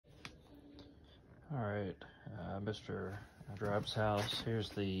All right, Mr. Drab's house. Here's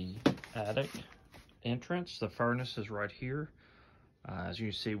the attic entrance. The furnace is right here. As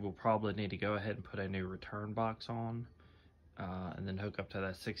you see, we'll probably need to go ahead and put a new return box on and then hook up to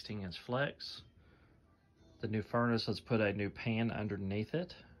that 16-inch flex. The new furnace, let's put a new pan underneath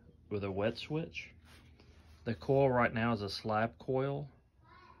it with a wet switch. The coil right now is a slab coil,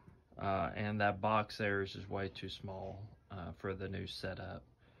 and that box there is just way too small for the new setup.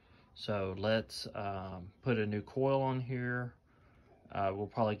 So let's put a new coil on here.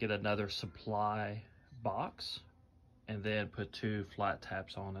 We'll probably get another supply box and then put two flat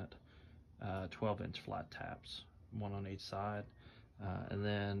taps on it, 12-inch flat taps, one on each side. And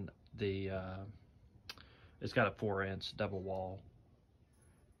then it's got a 4-inch double wall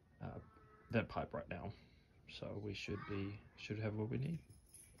vent pipe right now. So we should have what we need.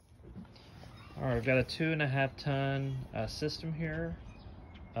 All right, I've got a 2.5 ton system here.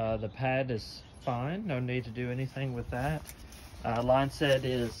 The pad is fine, no need to do anything with that. Line set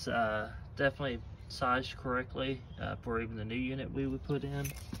is definitely sized correctly for even the new unit we would put in.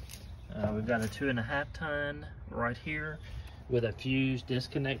 We've got a 2.5 ton right here with a fuse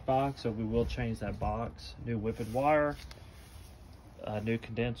disconnect box, so we will change that box. New whipped wire, new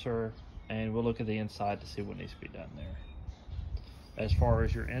condenser, and we'll look at the inside to see what needs to be done there. As far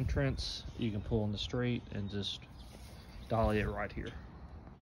as your entrance, you can pull in the street and just dolly it right here.